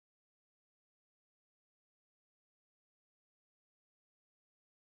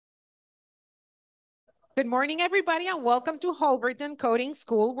Good morning, everybody, and welcome to Holberton Coding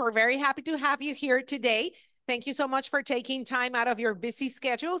School. We're very happy to have you here today. Thank you so much for taking time out of your busy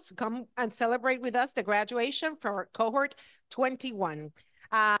schedules to come and celebrate with us the graduation for Cohort 21.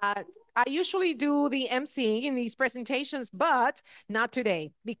 I usually do the emceeing in these presentations, but not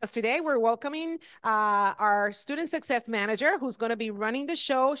today, because today we're welcoming our student success manager who's going to be running the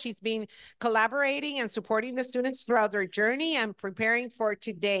show. She's been collaborating and supporting the students throughout their journey and preparing for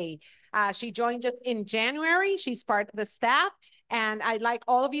today. She joined us in January. She's part of the staff. And I'd like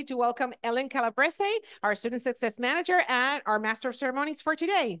all of you to welcome Ellen Calabrese, our Student Success Manager and our Master of Ceremonies for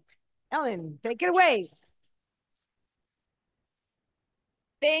today. Ellen, take it away.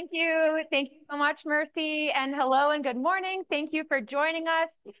 Thank you. Thank you so much, Mercy. And hello and good morning. Thank you for joining us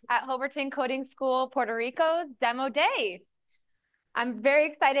at Holberton Coding School, Puerto Rico's Demo Day. I'm very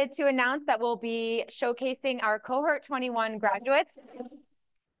excited to announce that we'll be showcasing our Cohort 21 graduates.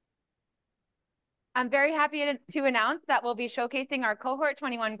 I'm very happy to announce that we'll be showcasing our Cohort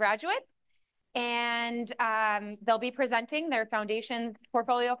 21 graduates, and they'll be presenting their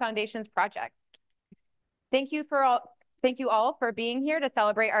portfolio foundations project. Thank you all for being here to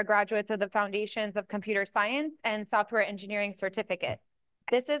celebrate our graduates of the Foundations of Computer Science and Software Engineering certificate.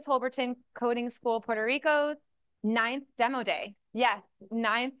 This is Holberton Coding School, Puerto Rico's 9th Demo Day. Yes,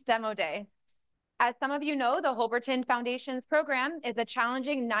 9th Demo Day. As some of you know, the Holberton Foundations program is a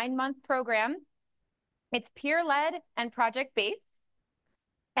challenging 9-month program. It's peer-led and project-based,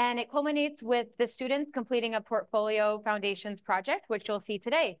 and it culminates with the students completing a portfolio foundations project, which you'll see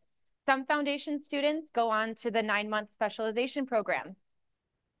today. Some foundation students go on to the 9-month specialization program.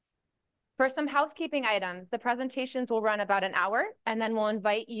 For some housekeeping items, the presentations will run about an hour, and then we'll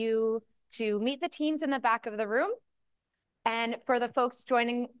invite you to meet the teams in the back of the room. And for the folks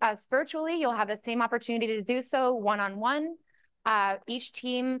joining us virtually, you'll have the same opportunity to do so one-on-one, each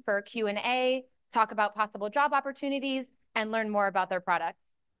team for Q&A, talk about possible job opportunities, and learn more about their products.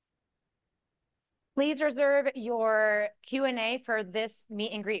 Please reserve your Q&A for this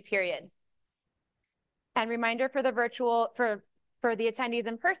meet and greet period. And reminder for the for the attendees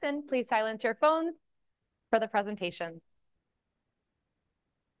in person, please silence your phones for the presentation.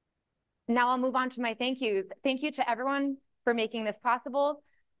 Now I'll move on to my thank yous. Thank you to everyone for making this possible.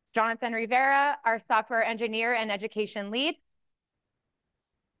 Jonathan Rivera, our software engineer and education lead.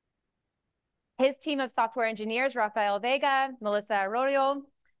 His team of software engineers, Rafael Vega, Melissa Arroyo,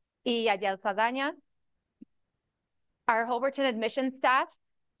 y Yadiel Saldaña. Our Holberton admissions staff,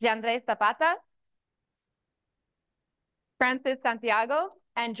 Jandre Zapata, Francis Santiago,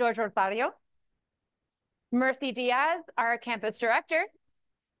 and George Rosario. Mercy Diaz, our campus director.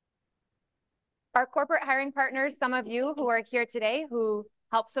 Our corporate hiring partners, some of you who are here today who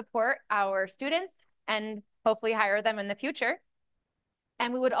help support our students and hopefully hire them in the future.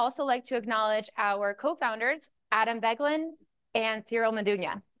 And we would also like to acknowledge our co-founders, Adam Beglin and Cyril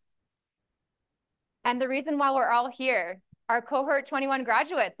Medunya. And the reason why we're all here, our Cohort 21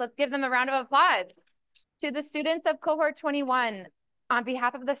 graduates, let's give them a round of applause. To the students of Cohort 21, on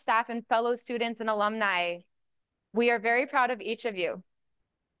behalf of the staff and fellow students and alumni, we are very proud of each of you.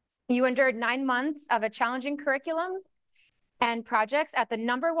 You endured 9 months of a challenging curriculum and projects at the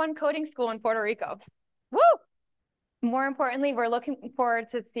 #1 coding school in Puerto Rico. Woo! More importantly, we're looking forward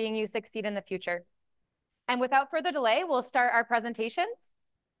to seeing you succeed in the future. And without further delay, we'll start our presentations.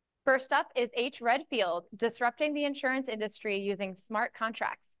 First up is H. Redfield, disrupting the insurance industry using smart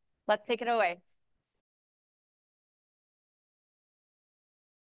contracts. Let's take it away.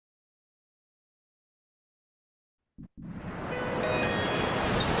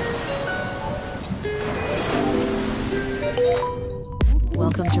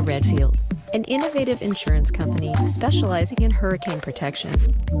 Welcome to Redfields, an innovative insurance company specializing in hurricane protection.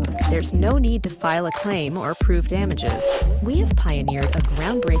 There's no need to file a claim or prove damages. We have pioneered a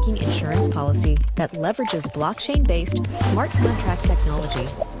groundbreaking insurance policy that leverages blockchain-based smart contract technology,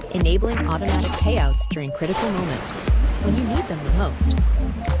 enabling automatic payouts during critical moments when you need them the most.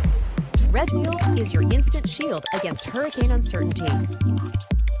 Redfield is your instant shield against hurricane uncertainty.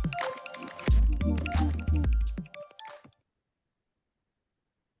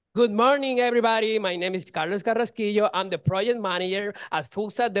 Good morning, everybody. My name is Carlos Carrasquillo. I'm the project manager at full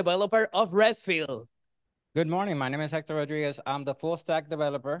stack developer of Redfield. Good morning. My name is Hector Rodriguez. I'm the full stack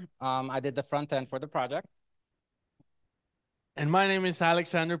developer. I did the front end for the project. And my name is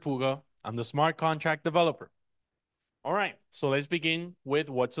Alexander Pugo. I'm the smart contract developer. All right, so let's begin with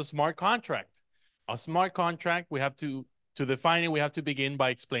what's a smart contract. A smart contract, we have to define it, we have to begin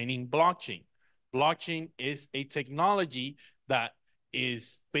by explaining blockchain. Blockchain is a technology that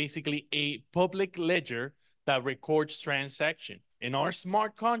is basically a public ledger that records transaction. And our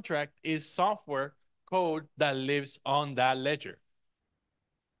smart contract is software code that lives on that ledger.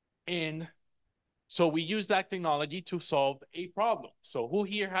 And so we use that technology to solve a problem. So who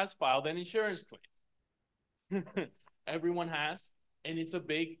here has filed an insurance claim? Everyone has, and it's a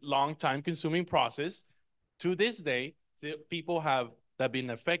big, long time consuming process. To this day, the people that have been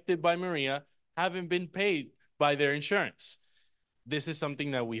affected by Maria haven't been paid by their insurance. This is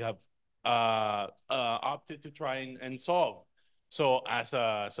something that we have opted to try and solve. So as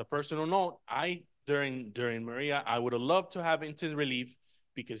a personal note, during Maria, I would have loved to have instant relief,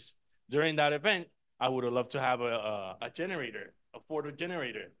 because during that event, I would have loved to have a generator, a photo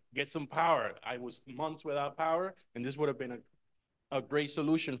generator, get some power. I was months without power, and this would have been a great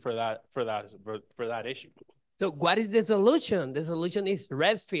solution for that issue. So what is the solution? The solution is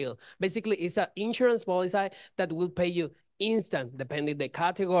Redfield. Basically, it's an insurance policy that will pay you instant, depending the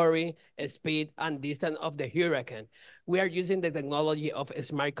category, speed, and distance of the hurricane. We are using the technology of a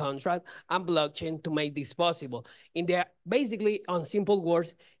smart contract and blockchain to make this possible. Basically, on simple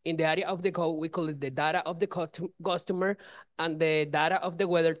words, in the area of the code, we call it the data of the customer and the data of the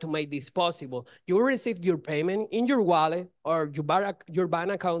weather to make this possible. You will receive your payment in your wallet or your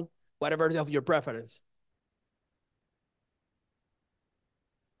bank account, whatever of your preference.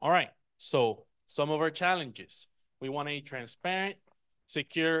 All right, so some of our challenges. We want a transparent,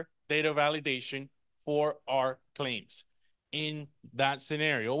 secure data validation for our claims. In that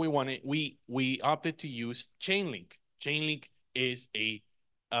scenario, we opted to use Chainlink. Chainlink is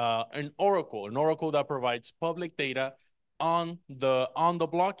an oracle that provides public data on the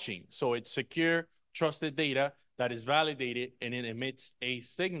blockchain. So it's secure, trusted data that is validated, and it emits a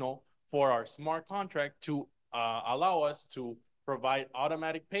signal for our smart contract to allow us to provide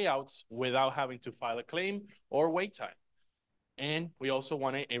automatic payouts without having to file a claim or wait time. And we also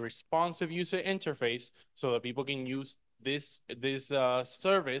want a responsive user interface so that people can use this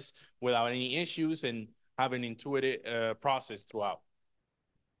service without any issues and have an intuitive process throughout.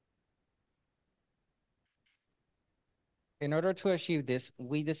 In order to achieve this,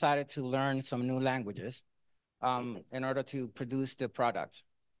 we decided to learn some new languages in order to produce the product.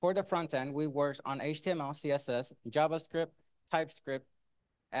 For the front end, we worked on HTML, CSS, JavaScript, TypeScript,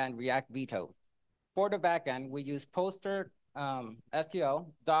 and React Veto. For the backend, we use Poster, SQL,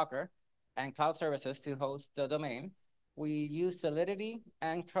 Docker, and cloud services to host the domain. We use Solidity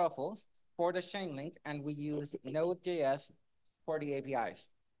and Truffles for the Chainlink, and we use Node.js for the APIs.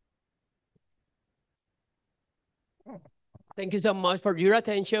 Thank you so much for your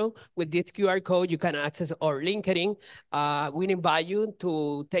attention. With this QR code, you can access our LinkedIn. We invite you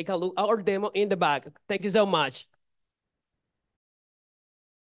to take a look at our demo in the back. Thank you so much.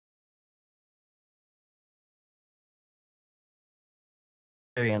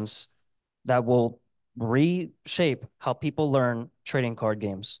 Experience that will reshape how people learn trading card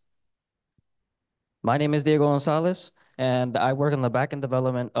games. My name is Diego Gonzalez, and I work on the backend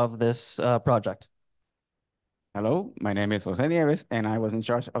development of this project. Hello, my name is Jose Nieves, and I was in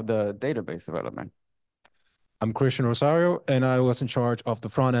charge of the database development. I'm Christian Rosario, and I was in charge of the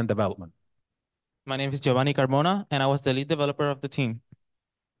front-end development. My name is Giovanni Carmona, and I was the lead developer of the team.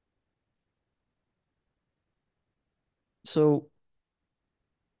 So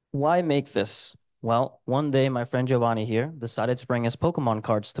why make this? Well, one day my friend Giovanni here decided to bring us Pokemon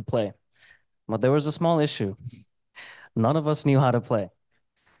cards to play. But there was a small issue. None of us knew how to play.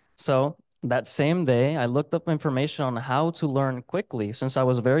 So that same day, I looked up information on how to learn quickly since I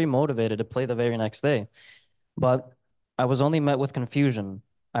was very motivated to play the very next day. But I was only met with confusion.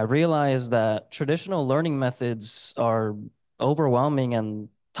 I realized that traditional learning methods are overwhelming and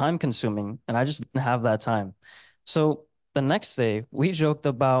time-consuming, and I just didn't have that time. So the next day, we joked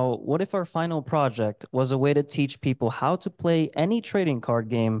about what if our final project was a way to teach people how to play any trading card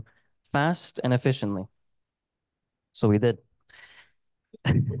game fast and efficiently. So we did.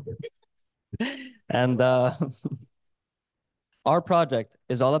 And our project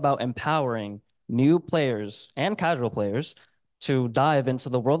is all about empowering new players and casual players to dive into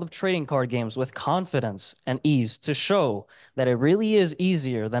the world of trading card games with confidence and ease to show that it really is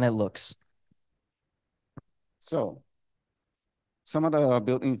easier than it looks. So some of the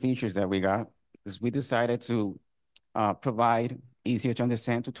built-in features that we got is we decided to provide easier to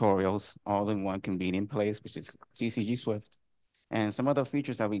understand tutorials all in one convenient place, which is TCG Swift. And some of the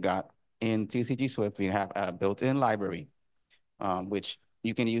features that we got in TCG Swift, we have a built-in library, which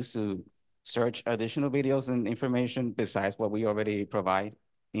you can use to search additional videos and information besides what we already provide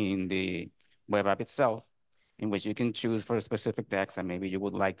in the web app itself, in which you can choose for specific decks that maybe you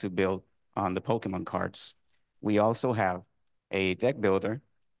would like to build on the Pokemon cards. We also have a deck builder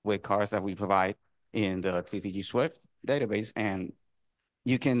with cards that we provide in the TCG Swift database, and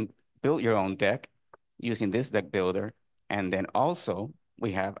you can build your own deck using this deck builder. And then also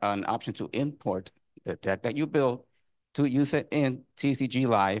we have an option to import the deck that you built to use it in TCG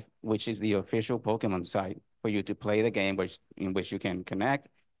Live, which is the official Pokemon site for you to play the game, in which you can connect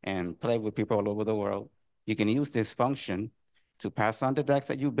and play with people all over the world. You can use this function to pass on the decks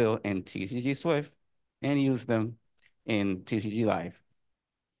that you built in TCG Swift and use them in TCG Live.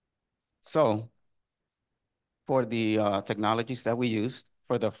 So for the technologies that we use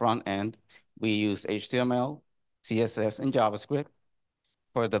for the front end, we use HTML, CSS, and JavaScript.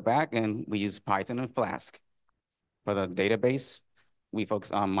 For the back end, we use Python and Flask. For the database, we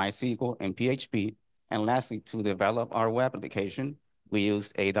focus on MySQL and PHP. And lastly, to develop our web application, we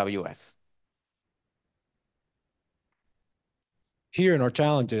use AWS. Here in our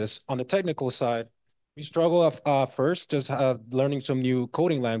challenges, on the technical side, we struggle at first just learning some new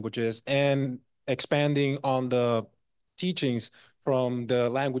coding languages and expanding on the teachings from the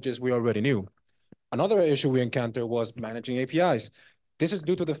languages we already knew. Another issue we encountered was managing APIs. This is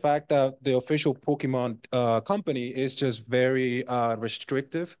due to the fact that the official Pokemon company is just very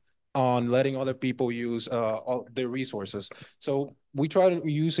restrictive on letting other people use all their resources. So we tried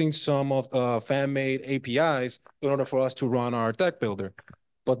using some of fan-made APIs in order for us to run our deck builder.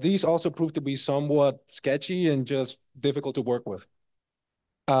 But these also proved to be somewhat sketchy and just difficult to work with.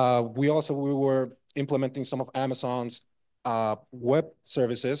 We were implementing some of Amazon's web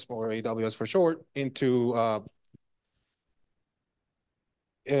services, or AWS for short, into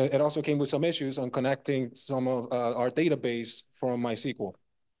it also came with some issues on connecting some of our database from MySQL.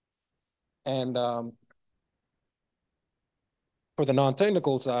 And for the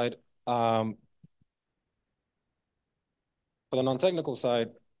non-technical side,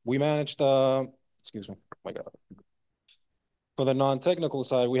 we managed, excuse me, oh my God. For the non-technical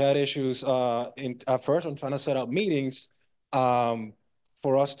side, we had issues at first on trying to set up meetings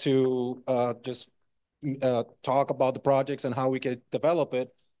for us to just talk about the projects and how we could develop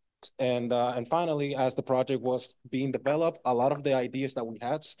it. And finally, as the project was being developed, a lot of the ideas that we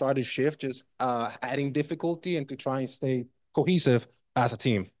had started to shift, just adding difficulty and to try and stay cohesive as a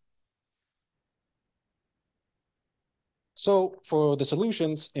team. So for the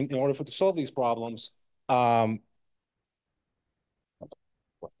solutions, in order to solve these problems, in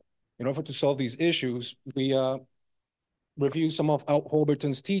order to solve these issues, we review some of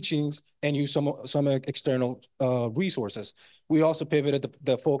Holberton's teachings and use some external resources. We also pivoted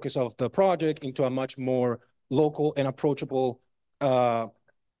the focus of the project into a much more local and approachable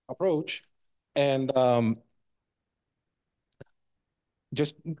approach, and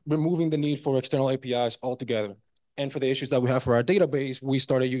just removing the need for external APIs altogether. And for the issues that we have for our database, we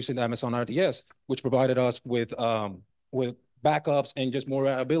started using Amazon RDS, which provided us with backups and just more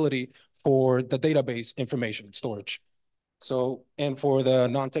reliability for the database information storage. So, and for the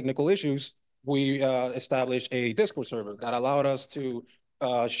non-technical issues, we established a Discord server that allowed us to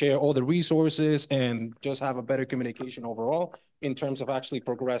share all the resources and just have a better communication overall in terms of actually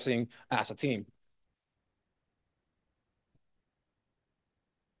progressing as a team.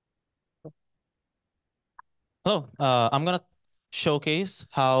 Hello, I'm gonna showcase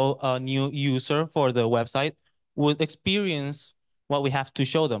how a new user for the website would experience what we have to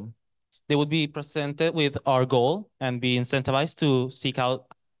show them. They would be presented with our goal and be incentivized to seek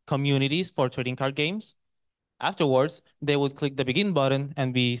out communities for trading card games. Afterwards, they would click the begin button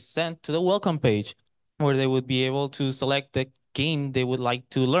and be sent to the welcome page, where they would be able to select the game they would like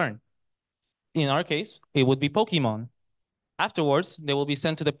to learn. In our case, it would be Pokemon. Afterwards, they will be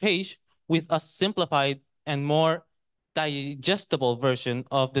sent to the page with a simplified and more digestible version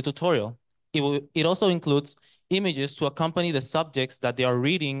of the tutorial. It also includes images to accompany the subjects that they are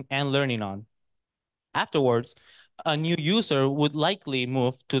reading and learning on. Afterwards, a new user would likely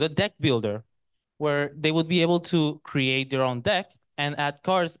move to the deck builder, where they would be able to create their own deck and add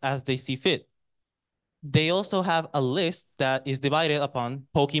cards as they see fit. They also have a list that is divided upon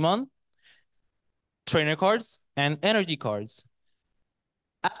Pokemon, trainer cards, and energy cards.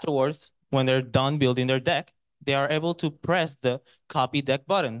 Afterwards, when they're done building their deck, they are able to press the copy deck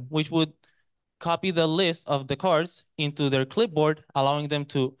button, which would copy the list of the cards into their clipboard, allowing them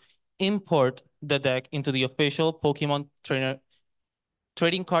to import the deck into the official Pokemon Trainer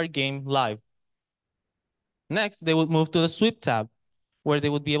trading card game live. Next, they would move to the sweep tab, where they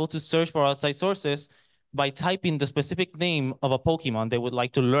would be able to search for outside sources by typing the specific name of a Pokemon they would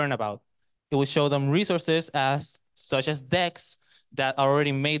like to learn about. It would show them resources such as decks that are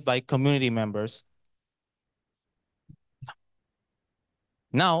already made by community members.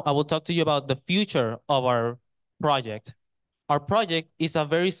 Now, I will talk to you about the future of our project. Our project is a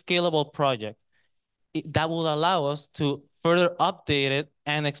very scalable project that will allow us to further update it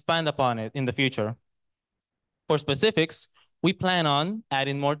and expand upon it in the future. For specifics, we plan on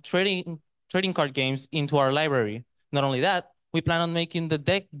adding more trading card games into our library. Not only that, we plan on making the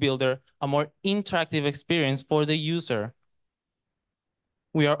deck builder a more interactive experience for the user.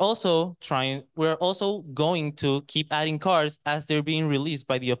 We are also going to keep adding cards as they're being released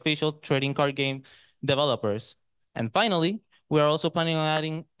by the official trading card game developers. And finally, we are also planning on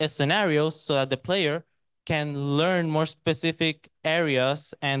adding scenarios so that the player can learn more specific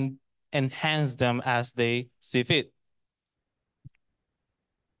areas and enhance them as they see fit.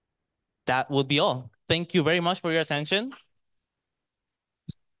 That would be all. Thank you very much for your attention.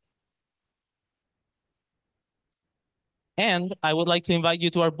 And I would like to invite you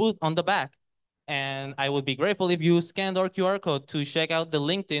to our booth on the back. And I would be grateful if you scanned our QR code to check out the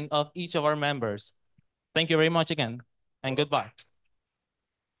LinkedIn of each of our members. Thank you very much again, and goodbye.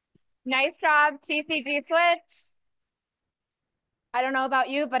 Nice job, TCG Switch. I don't know about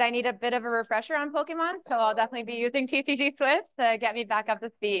you, but I need a bit of a refresher on Pokemon, so I'll definitely be using TCG Switch to get me back up to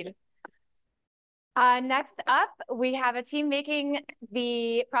speed. Next up, we have a team making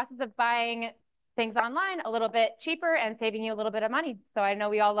the process of buying things online a little bit cheaper and saving you a little bit of money. So I know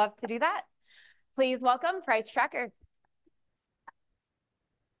we all love to do that. Please welcome Price Tracker.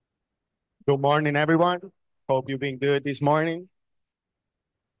 Good morning, everyone. Hope you've been good this morning.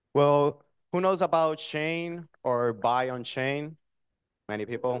 Well, who knows about chain or buy on chain? Many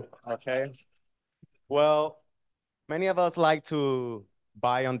people, okay. Well, many of us like to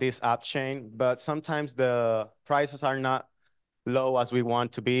buy on this app chain, but sometimes the prices are not low as we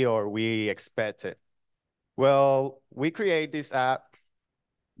want to be or we expect it. Well, we create this app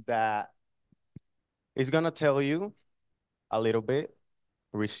that is gonna tell you a little bit,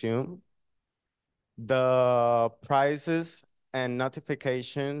 resume, the prices and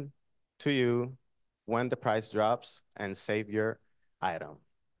notification to you when the price drops and save your item.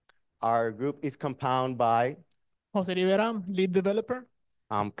 Our group is compounded by Jose Rivera, lead developer.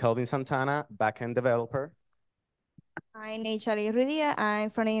 I'm Kelvin Santana, backend developer. I'm Nechali Rudia, I'm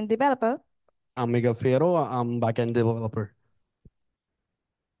front-end developer. I'm Miguel Fierro, I'm backend developer.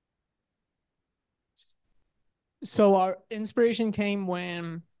 So our inspiration came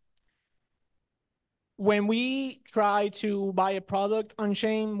when we tried to buy a product on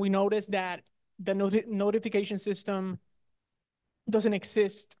chain, we noticed that the notification system doesn't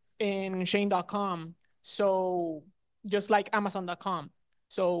exist in chain.com. So just like Amazon.com.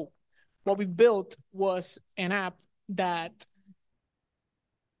 So what we built was an app that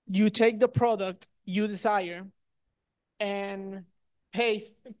you take the product you desire and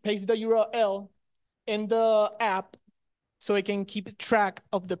paste the URL in the app so it can keep track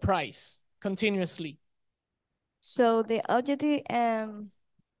of the price continuously. So the objective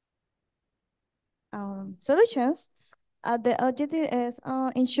solutions, the objective is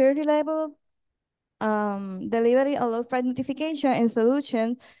ensure reliable delivery, allow price notification and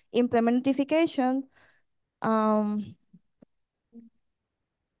solution, implement notification, to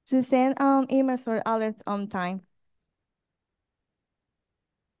send emails or alerts on time.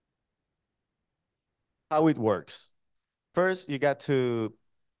 How it works. First, you got to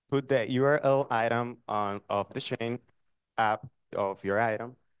put the URL item of the chain app of your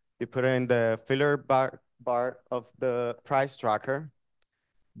item. You put it in the filler bar of the price tracker.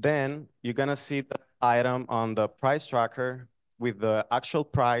 Then you're gonna see the item on the price tracker with the actual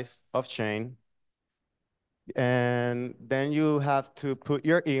price of chain. And then you have to put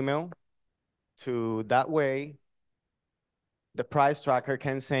your email to that way the price tracker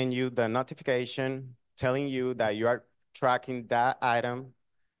can send you the notification telling you that you are tracking that item.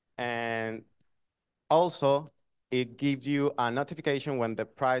 And also it gives you a notification when the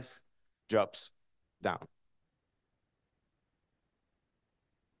price drops down.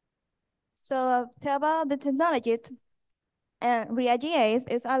 So tell about the technology. And React.js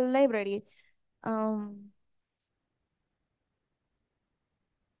is a library.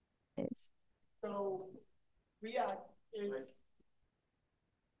 So React is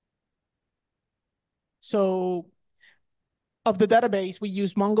of the database, we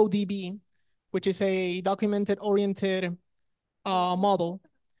use MongoDB, which is a documented-oriented model.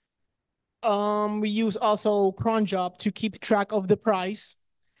 We use also cron job to keep track of the price.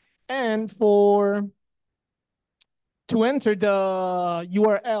 And to enter the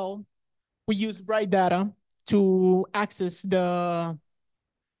URL, we use Bright Data to access the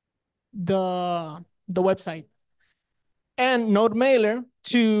website. And NodeMailer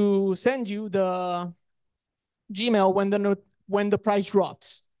to send you the Gmail when the price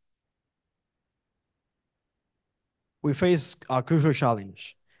drops. We face a crucial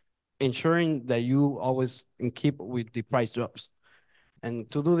challenge, ensuring that you always keep with the price drops. And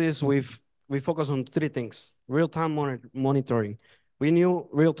to do this, we've we focus on three things. Real-time monitoring. We knew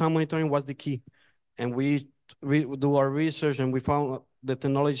real-time monitoring was the key, and we do our research, and we found the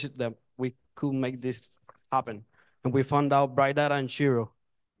technology that we could make this happen. And we found out Bright Data and Shiro,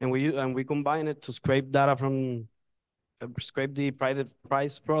 and we combine it to scrape data from scrape the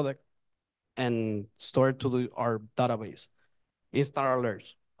price product and store it to our database. Instant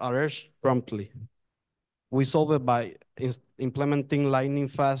alerts promptly. We solve it by implementing lightning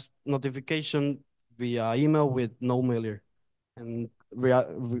fast notification via email with no mailer. And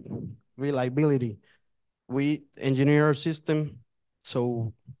reliability. We engineer our system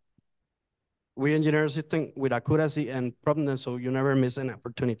with accuracy and promptness, so you never miss an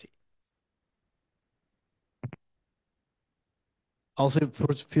opportunity. Also,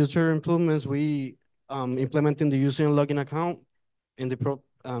 for future improvements, we implementing the user and login account in the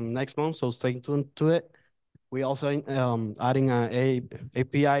next month, so stay tuned to it. We also adding a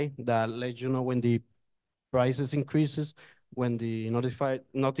API that lets you know when the prices increases, when the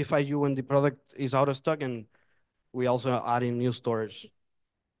notify you when the product is out of stock, and we also adding new storage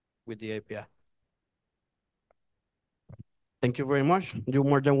with the API. Thank you very much. You're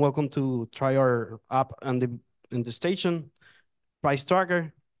more than welcome to try our app in the station, price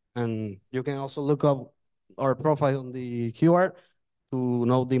tracker, and you can also look up our profile on the QR to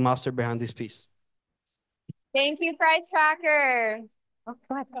know the master behind this piece. Thank you, Price Tracker. Oh,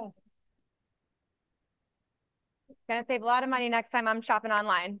 go ahead. Gonna save a lot of money next time I'm shopping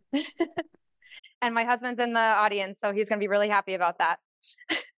online. And my husband's in the audience, so he's gonna be really happy about that.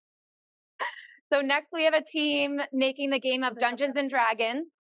 So next we have a team making the game of Dungeons and Dragons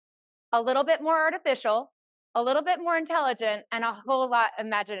a little bit more artificial, a little bit more intelligent, and a whole lot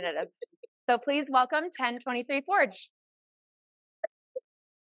imaginative. So please welcome 1023 Forge.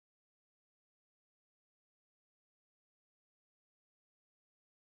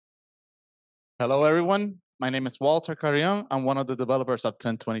 Hello, everyone. My name is Walter Carrion. I'm one of the developers of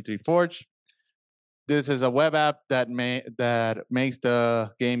 1023 Forge. This is a web app that makes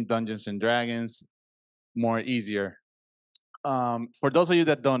the game Dungeons and Dragons more easier. For those of you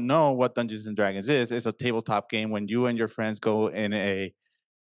that don't know what Dungeons and Dragons is, it's a tabletop game when you and your friends go in a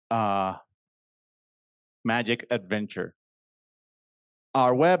magic adventure.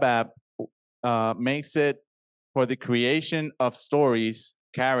 Our web app makes it for the creation of stories,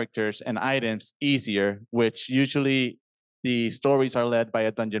 characters, and items easier, which usually the stories are led by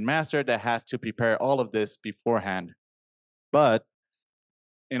a dungeon master that has to prepare all of this beforehand. But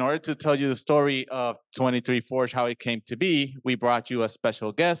in order to tell you the story of 23 Forge, how it came to be, we brought you a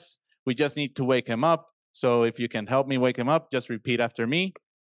special guest. We just need to wake him up. So if you can help me wake him up, just repeat after me.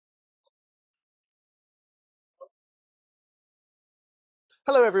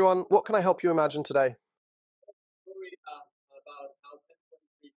 Hello, everyone. What can I help you imagine today?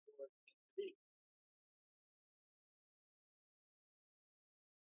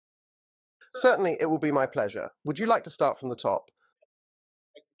 Certainly, it will be my pleasure. Would you like to start from the top?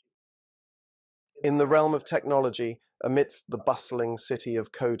 In the realm of technology, amidst the bustling city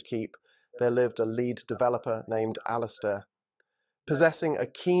of Codekeep, there lived a lead developer named Alistair. Possessing a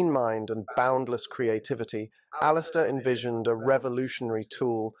keen mind and boundless creativity, Alistair envisioned a revolutionary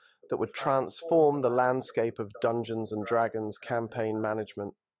tool that would transform the landscape of Dungeons and Dragons campaign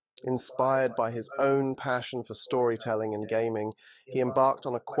management. Inspired by his own passion for storytelling and gaming, he embarked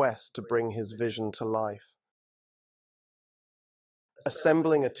on a quest to bring his vision to life.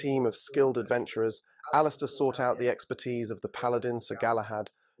 Assembling a team of skilled adventurers, Alistair sought out the expertise of the paladin Sir Galahad,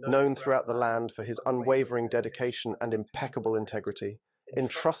 known throughout the land for his unwavering dedication and impeccable integrity.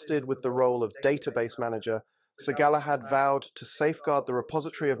 Entrusted with the role of database manager, Sir Galahad vowed to safeguard the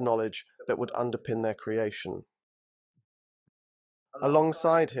repository of knowledge that would underpin their creation.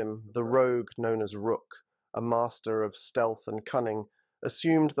 Alongside him, the rogue known as Rook, a master of stealth and cunning,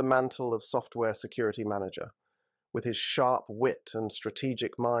 assumed the mantle of software security manager. With his sharp wit and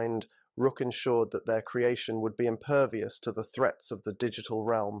strategic mind, Rook ensured that their creation would be impervious to the threats of the digital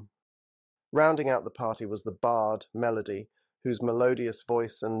realm. Rounding out the party was the bard, Melody, whose melodious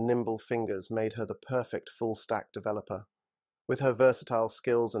voice and nimble fingers made her the perfect full-stack developer. With her versatile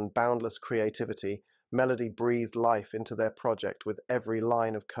skills and boundless creativity, Melody breathed life into their project with every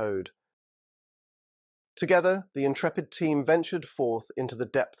line of code. Together, the intrepid team ventured forth into the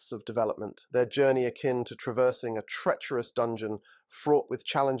depths of development, their journey akin to traversing a treacherous dungeon fraught with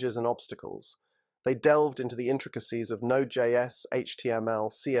challenges and obstacles. They delved into the intricacies of Node.js,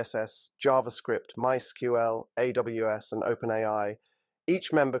 HTML, CSS, JavaScript, MySQL, AWS, and OpenAI,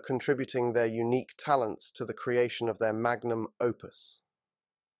 each member contributing their unique talents to the creation of their magnum opus.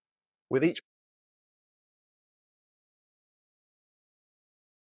 With each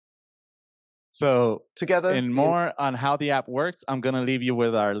So Together, and more on how the app works, I'm going to leave you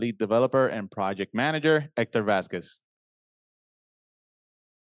with our lead developer and project manager, Hector Vasquez.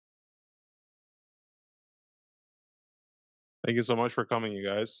 Thank you so much for coming, you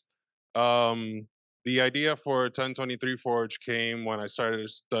guys. The idea for 1023 Forge came when I started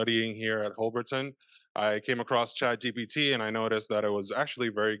studying here at Holberton. I came across ChatGPT and I noticed that it was actually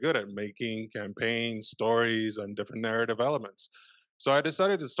very good at making campaigns, stories, and different narrative elements. So I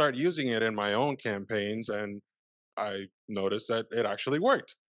decided to start using it in my own campaigns, and I noticed that it actually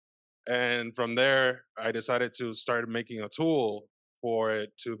worked. And from there, I decided to start making a tool for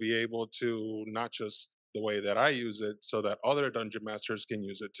it to be able to not just the way that I use it, so that other dungeon masters can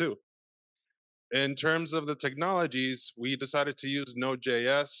use it too. In terms of the technologies, we decided to use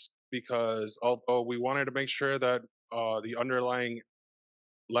Node.js because although we wanted to make sure that the underlying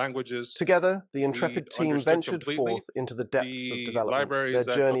languages Together, the we intrepid team understood ventured completely, forth into the depths of the development, libraries their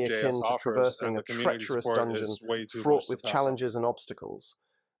that journey Node.js akin to offers traversing and a the community treacherous support dungeon is way too fraught much to with pass up. challenges and obstacles.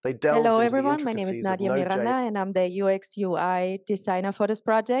 They delved Hello, into the everyone. My name is intricacies of Nadia Miranda, Node.js. and I'm the UX UI designer for this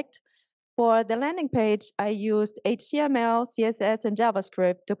project. For the landing page, I used HTML, CSS, and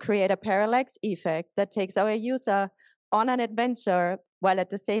JavaScript to create a parallax effect that takes our user on an adventure while at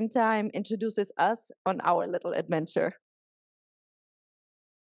the same time introduces us on our little adventure.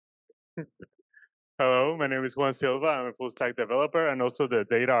 Hello, my name is Juan Silva. I'm a full stack developer and also the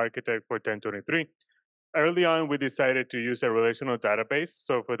data architect for 1023. Early on, we decided to use a relational database.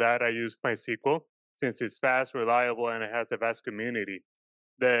 So for that, I used MySQL since it's fast, reliable, and it has a vast community.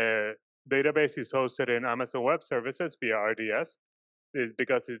 The database is hosted in Amazon Web Services via RDS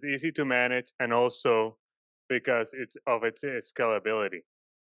because it's easy to manage and also because it's of its scalability.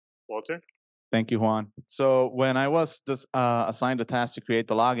 Walter? Thank you, Juan. So when I was assigned the task to create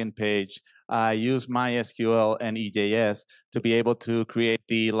the login page, I used MySQL and EJS to be able to create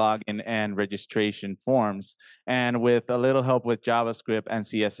the login and registration forms. And with a little help with JavaScript and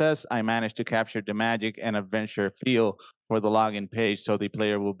CSS, I managed to capture the magic and adventure feel for the login page so the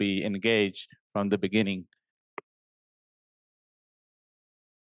player will be engaged from the beginning.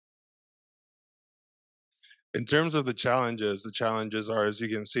 In terms of the challenges are, as you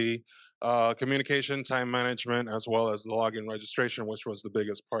can see, communication, time management, as well as the login registration, which was the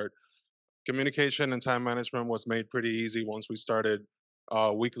biggest part. Communication and time management was made pretty easy once we started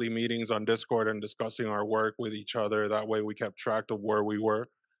weekly meetings on Discord and discussing our work with each other. That way we kept track of where we were.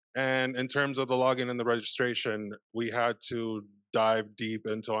 And in terms of the login and the registration, we had to dive deep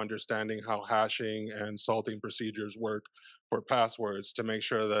into understanding how hashing and salting procedures work for passwords to make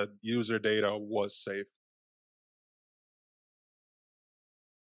sure that user data was safe.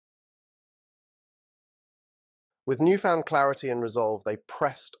 With newfound clarity and resolve, they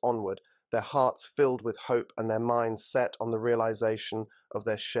pressed onward, their hearts filled with hope and their minds set on the realization of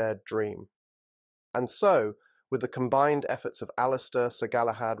their shared dream. And so, with the combined efforts of Alistair, Sir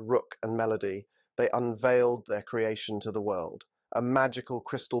Galahad, Rook, and Melody, they unveiled their creation to the world, a magical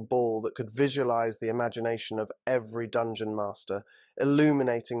crystal ball that could visualize the imagination of every dungeon master,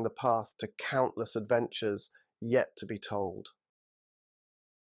 illuminating the path to countless adventures yet to be told.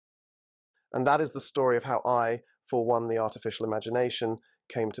 And that is the story of how I, for one, the artificial imagination,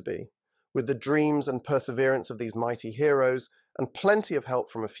 came to be. With the dreams and perseverance of these mighty heroes, and plenty of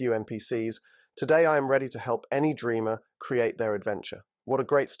help from a few NPCs, today I am ready to help any dreamer create their adventure. What a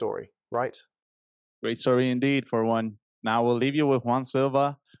great story, right? Great story indeed for one. Now we'll leave you with Juan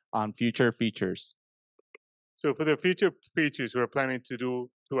Silva on future features. So for the future features, we're planning to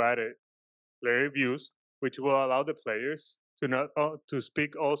add player reviews, which will allow the players to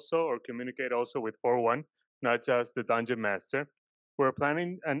speak also or communicate also with 4-1, not just the dungeon master. We're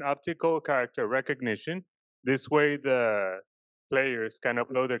planning an optical character recognition. This way the players can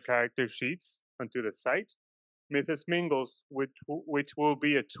upload their character sheets onto the site. Mythos Mingles, which will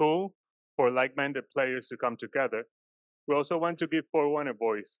be a tool for like-minded players to come together. We also want to give 4-1 a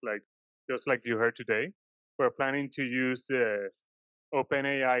voice, just like you heard today. We're planning to use the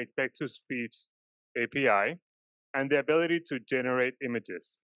OpenAI text-to-speech API and the ability to generate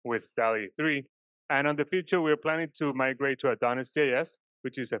images with DALL-E 3. And on the future, we're planning to migrate to Adonis.js,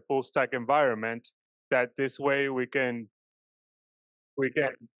 which is a full stack environment that this way we can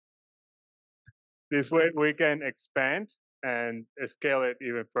expand and scale it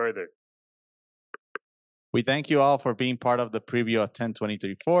even further. We thank you all for being part of the preview of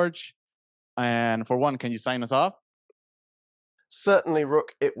 1023 Forge. And for one, can you sign us off? Certainly,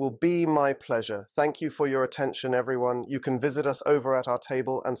 Rook, it will be my pleasure. Thank you for your attention, everyone. You can visit us over at our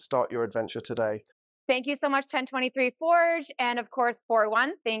table and start your adventure today. Thank you so much, 1023 Forge, and of course,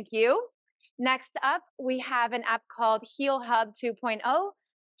 4-1, thank you. Next up, we have an app called Heal Hub 2.0.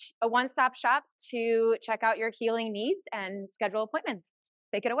 a one-stop shop to check out your healing needs and schedule appointments.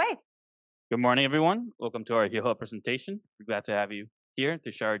 Take it away. Good morning, everyone. Welcome to our Heal Hub presentation. We're glad to have you here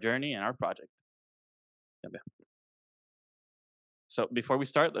to share our journey and our project. So before we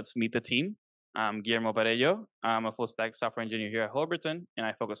start, let's meet the team. I'm Guillermo Parello. I'm a full stack software engineer here at Holberton, and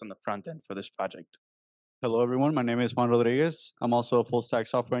I focus on the front end for this project. Hello, everyone. My name is Juan Rodriguez. I'm also a full stack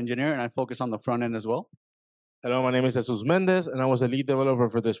software engineer, and I focus on the front end as well. Hello, my name is Jesus Mendez, and I was the lead developer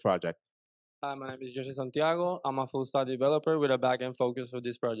for this project. Hi, my name is Jose Santiago. I'm a full stack developer with a backend focus for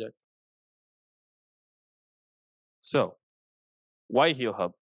this project. So, why Heal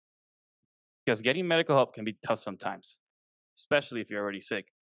Hub? Because getting medical help can be tough sometimes, especially if you're already sick.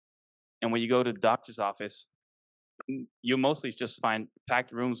 And when you go to the doctor's office, you mostly just find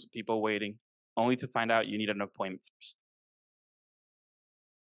packed rooms with people waiting, only to find out you need an appointment first.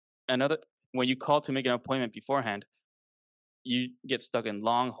 When you call to make an appointment beforehand, you get stuck in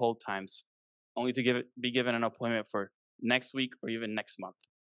long hold times, only to be given an appointment for next week or even next month.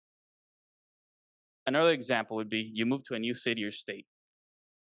 Another example would be you move to a new city or state.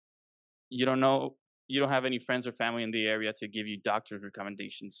 You don't have any friends or family in the area to give you doctor's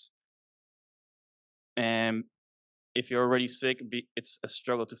recommendations. And if you're already sick, it's a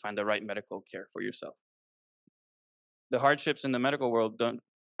struggle to find the right medical care for yourself. The hardships in the medical world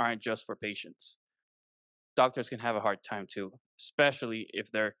aren't just for patients. Doctors can have a hard time too, especially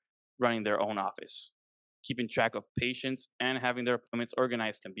if they're running their own office. Keeping track of patients and having their appointments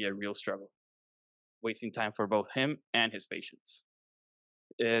organized can be a real struggle, wasting time for both him and his patients.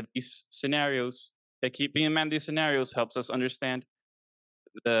 These scenarios helps us understand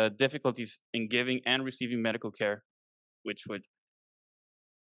the difficulties in giving and receiving medical care, which would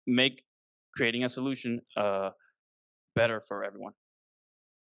make creating a solution better for everyone.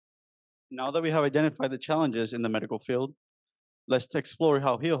 Now that we have identified the challenges in the medical field, let's explore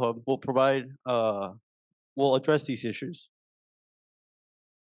how Heal Hub will address these issues.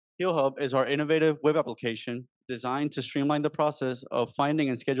 Heal Hub is our innovative web application designed to streamline the process of finding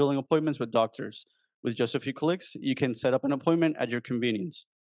and scheduling appointments with doctors. With just a few clicks, you can set up an appointment at your convenience.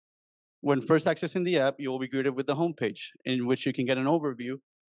 When first accessing the app, you will be greeted with the homepage, in which you can get an overview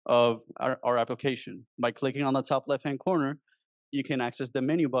of our application. By clicking on the top left-hand corner, you can access the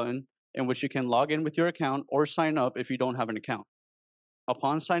menu button, in which you can log in with your account or sign up if you don't have an account.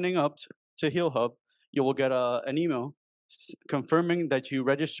 Upon signing up to Heal Hub, you will get an email confirming that you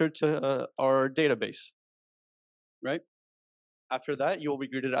registered to our database, right? After that, you will be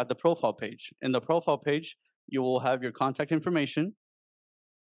greeted at the profile page. In the profile page, you will have your contact information,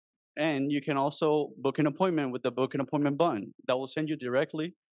 and you can also book an appointment with the book an appointment button that will send you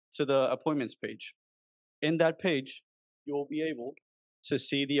directly to the appointments page. In that page, you will be able to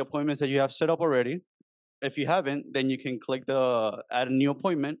see the appointments that you have set up already. If you haven't, then you can click the add a new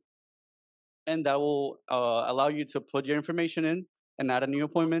appointment, and that will allow you to put your information in and add a new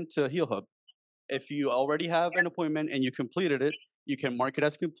appointment to Heal Hub. If you already have an appointment and you completed it, you can mark it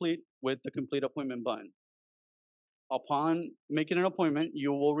as complete with the complete appointment button. Upon making an appointment,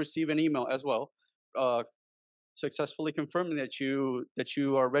 you will receive an email as well, successfully confirming that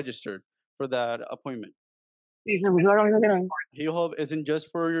you are registered for that appointment. Heal Hub isn't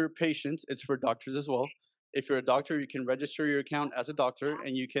just for your patients, it's for doctors as well. If you're a doctor, you can register your account as a doctor,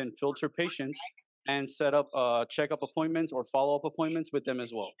 and you can filter patients and set up checkup appointments or follow-up appointments with them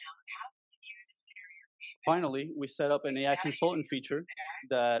as well. Finally, we set up an AI consultant feature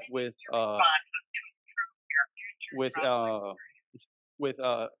that with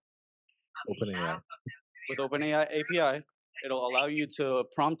OpenAI API, it'll allow you to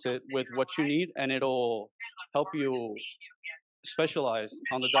prompt it with what you need, and it'll help you specialize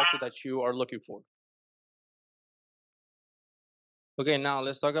on the doctor that you are looking for. Okay, now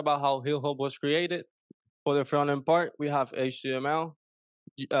let's talk about how Heal Hub was created. For the front end part, we have HTML,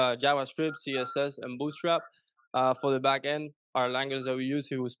 JavaScript, CSS, and Bootstrap. For the back end, our language that we use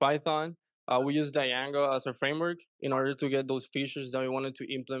here was Python. We use Django as a framework in order to get those features that we wanted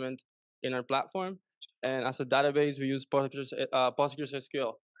to implement in our platform. And as a database, we use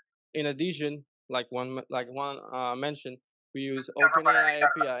PostgreSQL. In addition, like one mentioned, we use OpenAI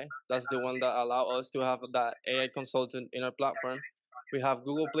API. That's the one that allows us to have that AI consultant in our platform. We have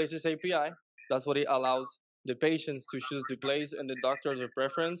Google Places API. That's what it allows the patients to choose the place and the doctor of their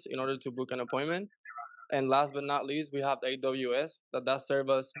preference in order to book an appointment. And last but not least, we have AWS that serves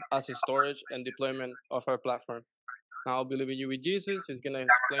us as a storage and deployment of our platform. Now, I'll be leaving you with Jesus. He's going to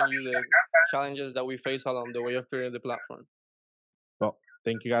explain you the challenges that we face along the way of creating the platform. Well,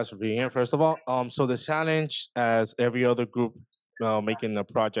 thank you guys for being here, first of all. So the challenge, as every other group making a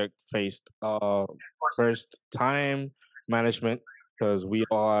project faced, first, time management. because we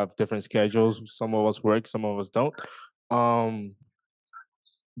all have different schedules. Some of us work, some of us don't.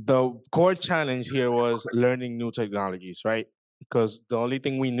 The core challenge here was learning new technologies, right? Because the only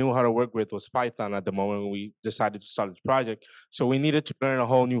thing we knew how to work with was Python at the moment when we decided to start this project. So we needed to learn a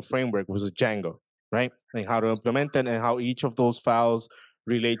whole new framework, which was Django, right? And how to implement it and how each of those files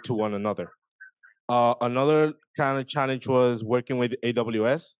relate to one another. Another kind of challenge was working with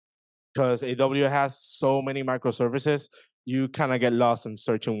AWS, because AWS has so many microservices, you kind of get lost in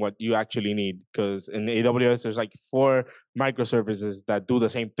searching what you actually need. Because in AWS, there's like 4 microservices that do the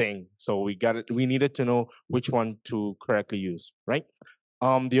same thing. So we needed to know which one to correctly use, right?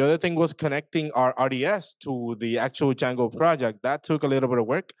 The other thing was connecting our RDS to the actual Django project. That took a little bit of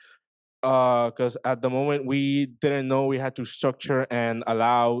work because at the moment we didn't know we had to structure and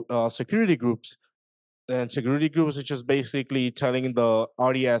allow security groups. And security groups are just basically telling the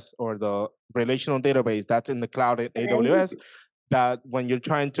RDS or the relational database that's in the cloud at AWS that when you're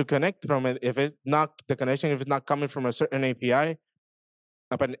trying to connect from it, if it's not the connection, if it's not coming from a certain API,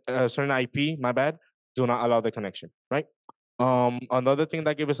 a certain IP, my bad, do not allow the connection, right? Another thing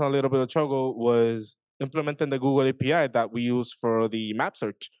that gave us a little bit of trouble was implementing the Google API that we use for the map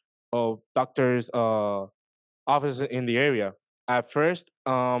search of doctors' offices in the area. At first,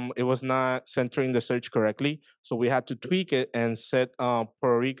 it was not centering the search correctly, so we had to tweak it and set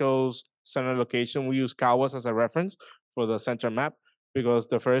Puerto Rico's center location. We use Caguas as a reference for the center map because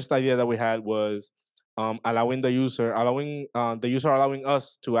the first idea that we had was allowing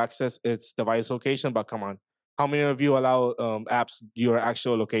us to access its device location. But come on, how many of you allow apps your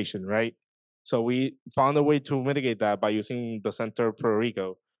actual location, right? So we found a way to mitigate that by using the center of Puerto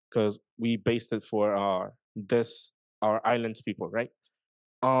Rico because we based it for our islands people, right?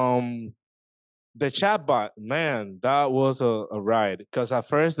 The chatbot, man, that was a ride. Because at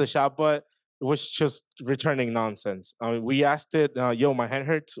first the chatbot was just returning nonsense. I mean, we asked it, yo, my hand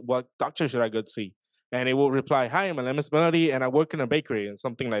hurts. What doctor should I go to see? And it will reply, hi, my name is Melody, and I work in a bakery, and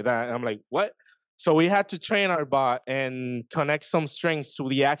something like that. And I'm like, what? So we had to train our bot and connect some strings to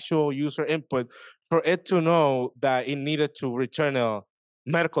the actual user input for it to know that it needed to return a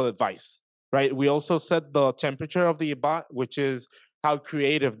medical advice, right? We also set the temperature of the bot, which is how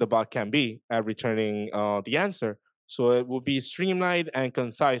creative the bot can be at returning the answer. So it will be streamlined and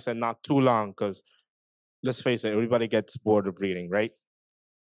concise and not too long because let's face it, everybody gets bored of reading, right?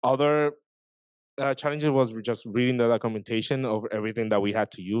 Other challenges was just reading the documentation of everything that we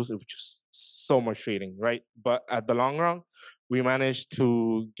had to use. It was just so much reading, right? But at the long run, we managed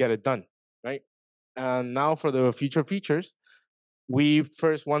to get it done, right? And now for the future features, we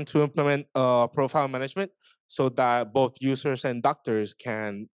first want to implement profile management so that both users and doctors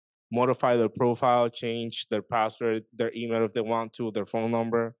can modify their profile, change their password, their email if they want to, their phone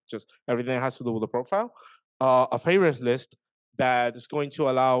number, just everything that has to do with the profile. A favorites list that is going to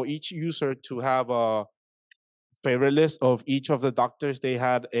allow each user to have a favorite list of each of the doctors they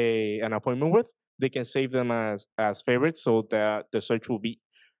had an appointment with. They can save them as favorites so that the search will be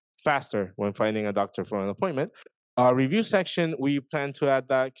faster when finding a doctor for an appointment. Our review section, we plan to add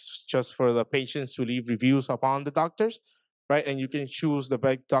that just for the patients to leave reviews upon the doctors, right? And you can choose the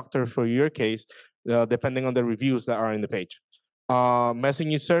best doctor for your case, depending on the reviews that are in the page.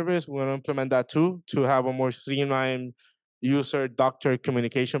 Messaging service, we're gonna implement that too to have a more streamlined user-doctor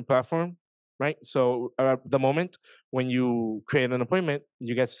communication platform, right? So at the moment, when you create an appointment,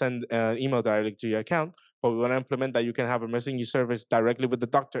 you get sent an email directly to your account, but we wanna implement that you can have a messaging service directly with the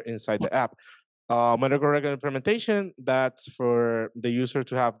doctor inside the app. Medical record implementation, that's for the user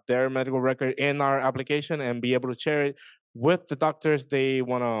to have their medical record in our application and be able to share it with the doctors they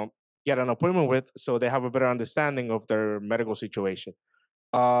want to get an appointment with so they have a better understanding of their medical situation.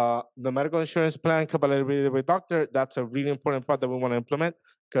 The medical insurance plan compatibility with doctor, that's a really important part that we want to implement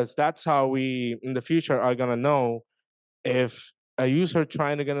because that's how we, in the future, are going to know if a user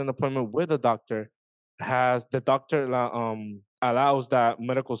trying to get an appointment with a doctor has the doctor allows that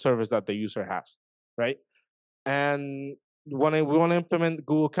medical service that the user has, right? And we want to implement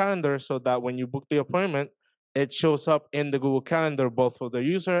Google Calendar so that when you book the appointment, it shows up in the Google Calendar both for the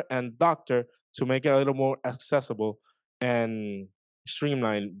user and doctor to make it a little more accessible and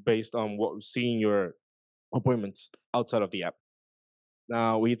streamlined based on seeing your appointments outside of the app.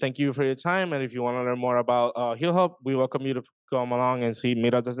 Now, we thank you for your time, and if you want to learn more about HealHub, we welcome you to come along and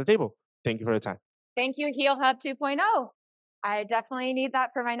meet us at the table. Thank you for your time. Thank you, HealHub 2.0. I definitely need that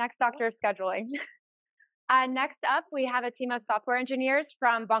for my next doctor scheduling. Next up, we have a team of software engineers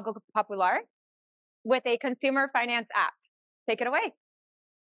from Banco Popular with a consumer finance app. Take it away.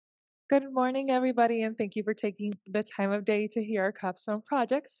 Good morning, everybody, and thank you for taking the time of day to hear our capstone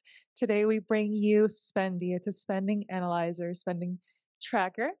projects. Today, we bring you Spendy. It's a spending analyzer, spending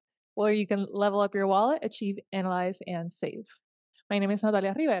tracker, where you can level up your wallet, achieve, analyze, and save. My name is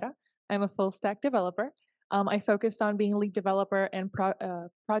Natalia Rivera. I'm a full stack developer. I focused on being lead developer and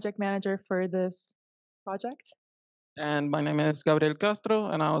project manager for this project. And my name is Gabriel Castro,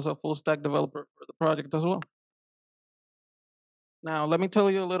 and I was a full stack developer for the project as well. Now, let me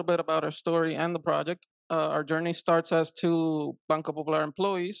tell you a little bit about our story and the project. Our journey starts as two Banco Popular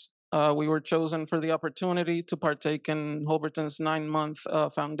employees. We were chosen for the opportunity to partake in Holberton's 9-month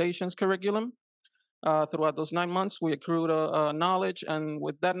foundations curriculum. Throughout those 9 months, we accrued knowledge, and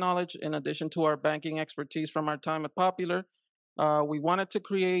with that knowledge, in addition to our banking expertise from our time at Popular, we wanted to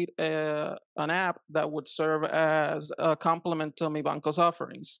create an app that would serve as a complement to Mi Banco's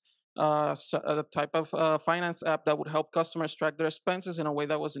offerings. A type of finance app that would help customers track their expenses in a way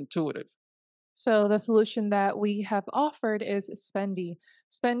that was intuitive. So the solution that we have offered is Spendy.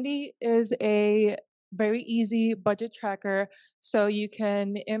 Spendy is a very easy budget tracker. So you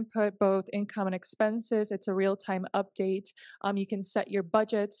can input both income and expenses. It's a real-time update. You can set your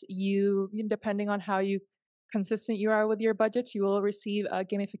budgets. Depending on how consistent you are with your budgets, you will receive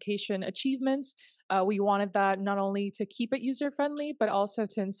gamification achievements. We wanted that not only to keep it user-friendly, but also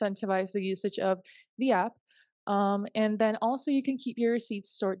to incentivize the usage of the app. And then also you can keep your receipts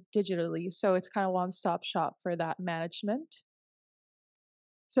stored digitally. So it's kind of one-stop shop for that management.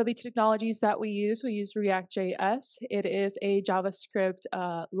 So the technologies that we use React.js. It is a JavaScript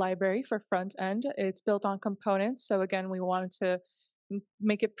library for front end. It's built on components. So again, we wanted to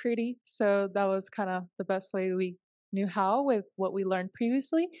make it pretty. So that was kind of the best way we knew how with what we learned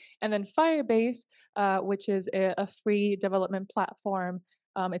previously. And then Firebase, which is a free development platform.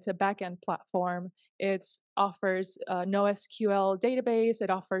 It's a backend platform. It offers NoSQL database. It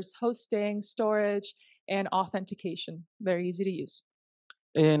offers hosting, storage, and authentication. Very easy to use.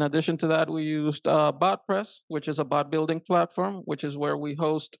 In addition to that, we used BotPress, which is a bot building platform, which is where we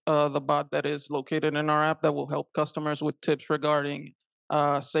host the bot that is located in our app that will help customers with tips regarding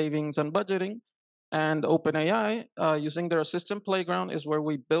savings and budgeting. And OpenAI, using their assistant playground, is where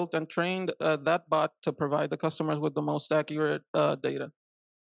we built and trained that bot to provide the customers with the most accurate data.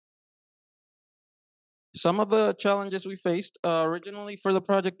 Some of the challenges we faced, originally for the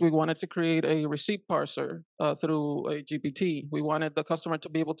project, we wanted to create a receipt parser through a GPT. We wanted the customer to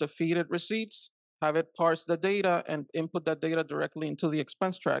be able to feed it receipts, have it parse the data, and input that data directly into the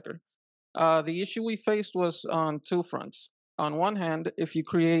expense tracker. The issue we faced was on two fronts. On one hand, if you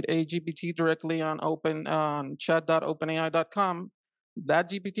create a GPT directly on chat.openai.com, that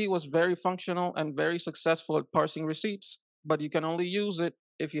GPT was very functional and very successful at parsing receipts, but you can only use it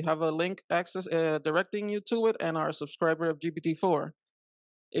if you have a link access directing you to it and are a subscriber of GPT-4.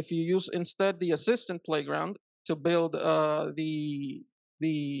 If you use instead the assistant playground to build the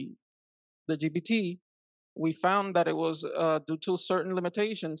GPT, we found that it was due to certain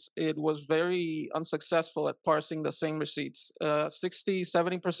limitations, it was very unsuccessful at parsing the same receipts.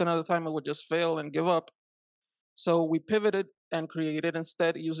 60-70% of the time it would just fail and give up. So we pivoted and created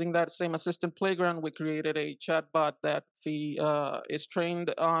instead, using that same assistant playground, we created a chatbot that is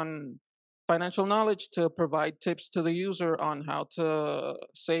trained on financial knowledge to provide tips to the user on how to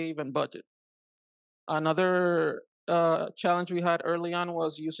save and budget. Another challenge we had early on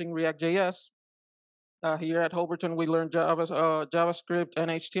was using React.js. Here at Holberton, we learned JavaScript and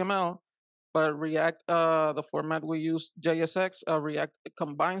HTML, but React, the format we use, JSX, React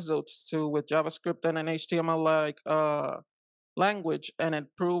combines those two with JavaScript and an HTML-like language, and it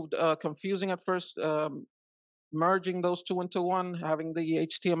proved confusing at first, merging those two into one, having the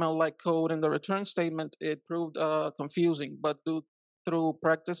HTML-like code in the return statement, it proved confusing, but through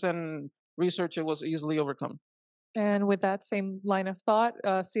practice and research, it was easily overcome. And with that same line of thought,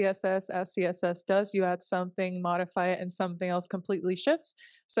 CSS, as CSS does, you add something, modify it, and something else completely shifts.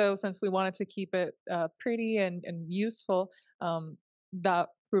 So since we wanted to keep it pretty and useful, that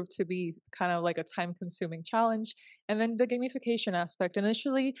proved to be kind of like a time-consuming challenge. And then the gamification aspect.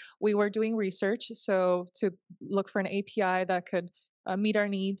 Initially, we were doing research, so to look for an API that could meet our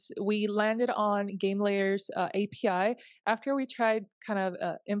needs. We landed on GameLayer's API. After we tried kind of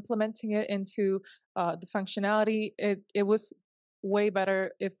implementing it into the functionality, it was way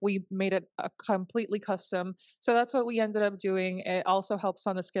better if we made it completely custom. So that's what we ended up doing. It also helps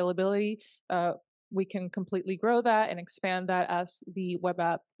on the scalability. We can completely grow that and expand that as the web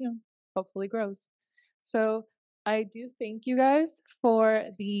app, hopefully grows. So I do thank you guys for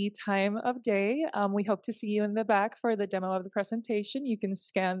the time of day. We hope to see you in the back for the demo of the presentation. You can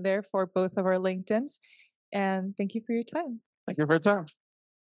scan there for both of our LinkedIns. And thank you for your time. Thank you for your time.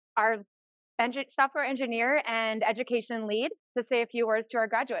 our software engineer and education lead, to say a few words to our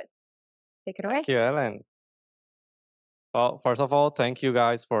graduates. Take it away. Thank you, Ellen. Well, first of all, thank you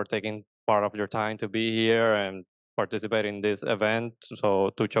guys for taking part of your time to be here and participate in this event. So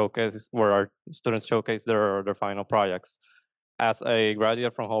to showcase where our students showcase their final projects. As a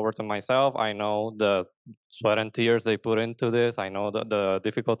graduate from Holberton myself, I know the sweat and tears they put into this. I know the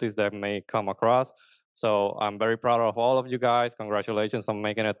difficulties that may come across. So I'm very proud of all of you guys. Congratulations on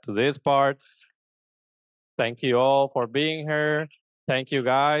making it to this part. Thank you all for being here. Thank you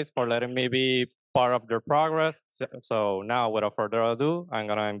guys for letting me be part of their progress. So now, without further ado, I'm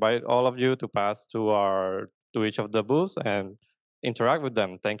gonna invite all of you to pass to each of the booths and interact with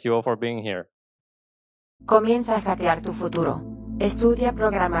them. Thank you all for being here. Comienza a hackear tu futuro. Estudia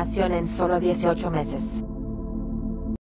programación en solo 18 meses.